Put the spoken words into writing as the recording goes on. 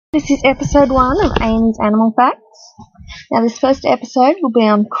This is episode 1 of Amy's Animal Facts. Now this first episode will be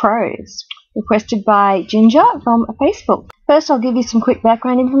on crows, requested by Ginger from Facebook. First I'll give you some quick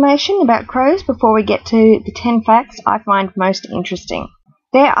background information about crows before we get to the 10 facts I find most interesting.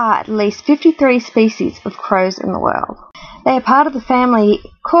 There are at least 53 species of crows in the world. They are part of the family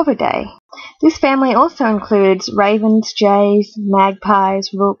Corvidae. This family also includes ravens, jays,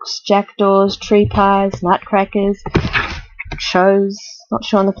 magpies, rooks, jackdaws, tree pies, nutcrackers, shows, not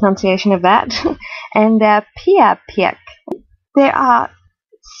sure on the pronunciation of that, and piapiak. There are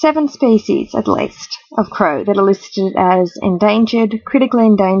 7 species at least of crow that are listed as endangered, critically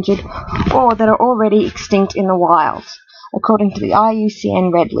endangered, or that are already extinct in the wild, according to the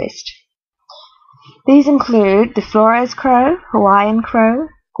IUCN Red List. These include the Flores crow, Hawaiian crow,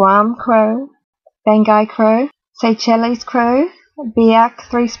 Guam crow, Banggai crow, Seychelles crow, Biak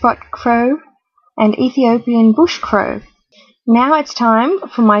three-spot crow, and Ethiopian bush crow. Now it's time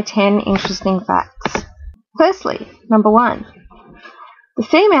for my 10 interesting facts. Firstly, number 1. The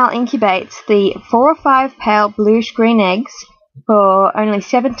female incubates the 4 or 5 pale bluish-green eggs for only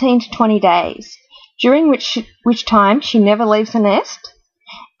 17 to 20 days, during which time she never leaves the nest,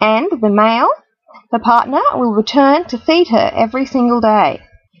 and the male, the partner, will return to feed her every single day.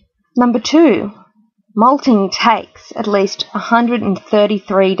 Number 2. Molting takes at least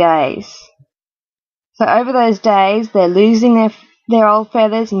 133 days. So over those days, they're losing their old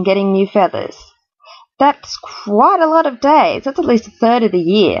feathers and getting new feathers. That's quite a lot of days. That's at least a third of the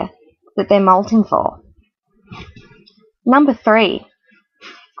year that they're molting for. Number 3.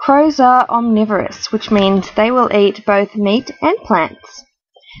 Crows are omnivorous, which means they will eat both meat and plants.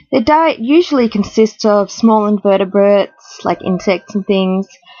 Their diet usually consists of small invertebrates, like insects and things,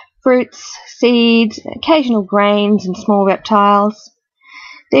 fruits, seeds, occasional grains, and small reptiles.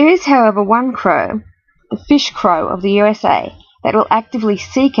 There is, however, one crow, the fish crow of the USA, that will actively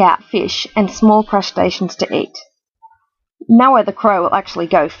seek out fish and small crustaceans to eat. No other crow will actually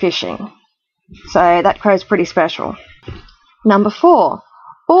go fishing, so that crow's pretty special. Number 4.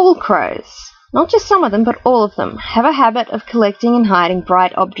 All crows, not just some of them, but all of them, have a habit of collecting and hiding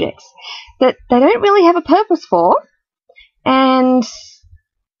bright objects that they don't really have a purpose for, and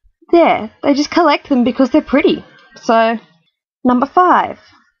they just collect them because they're pretty. So, number 5.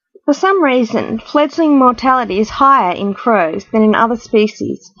 For some reason, fledgling mortality is higher in crows than in other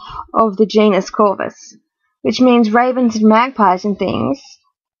species of the genus Corvus, which means ravens and magpies and things,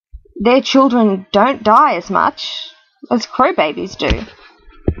 their children don't die as much as crow babies do.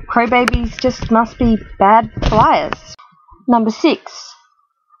 Crow babies just must be bad flyers. Number 6.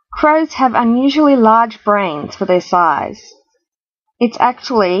 Crows have unusually large brains for their size. It's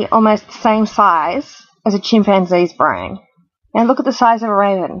actually almost the same size as a chimpanzee's brain. Now look at the size of a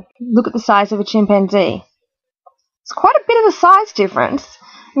raven. Look at the size of a chimpanzee. It's quite a bit of a size difference.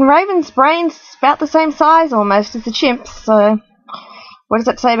 And ravens' brains about the same size almost as the chimps, so what does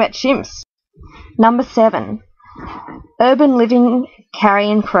that say about chimps? Number 7. Urban living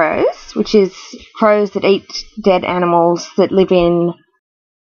carrion crows, which is crows that eat dead animals that live in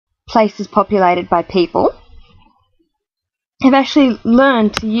places populated by people, have actually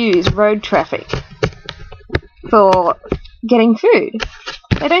learned to use road traffic for getting food.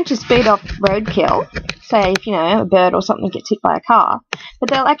 They don't just feed off roadkill, say if, a bird or something gets hit by a car, but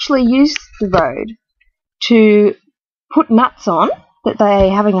they'll actually use the road to put nuts on that they're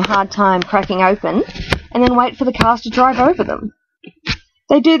having a hard time cracking open, and then wait for the cars to drive over them.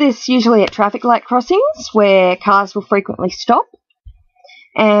 They do this usually at traffic light crossings where cars will frequently stop,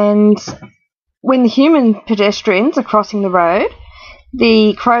 and when the human pedestrians are crossing the road,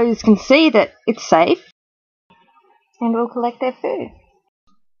 the crows can see that it's safe and will collect their food.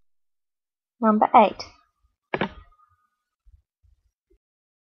 Number 8.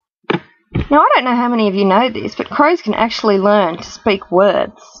 Now, I don't know how many of you know this, but crows can actually learn to speak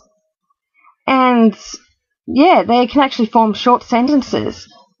words. And, they can actually form short sentences,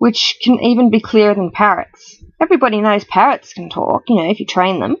 which can even be clearer than parrots. Everybody knows parrots can talk, if you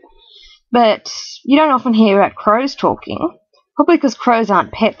train them. But you don't often hear about crows talking, probably because crows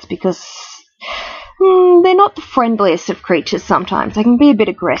aren't pets, because they're not the friendliest of creatures sometimes. They can be a bit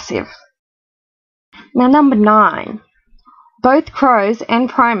aggressive. Now, number 9. Both crows and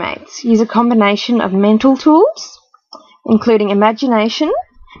primates use a combination of mental tools, including imagination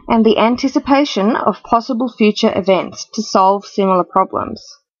and the anticipation of possible future events to solve similar problems.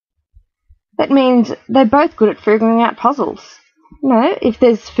 That means they're both good at figuring out puzzles. If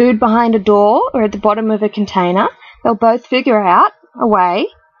there's food behind a door or at the bottom of a container, they'll both figure out a way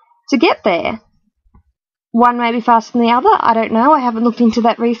to get there. One may be faster than the other, I don't know, I haven't looked into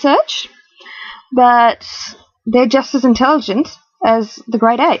that research, but they're just as intelligent as the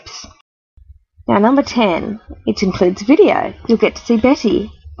great apes. Now, number 10, it includes video. You'll get to see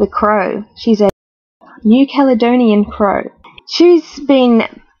Betty, the crow. She's a New Caledonian crow. She's been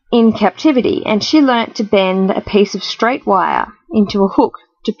in captivity, and she learnt to bend a piece of straight wire into a hook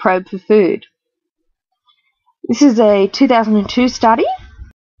to probe for food. This is a 2002 study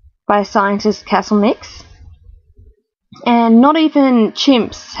by scientist Castle Nix, and not even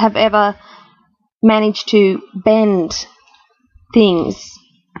chimps have ever managed to bend things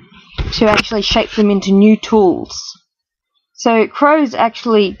to actually shape them into new tools. So crows are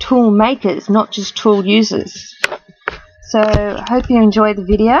actually tool makers, not just tool users. So I hope you enjoyed the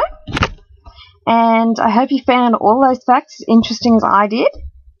video, and I hope you found all those facts as interesting as I did.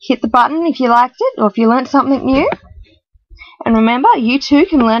 Hit the button if you liked it or if you learnt something new. And remember, you too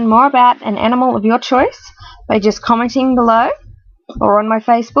can learn more about an animal of your choice by just commenting below or on my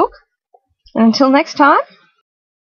Facebook. And until next time,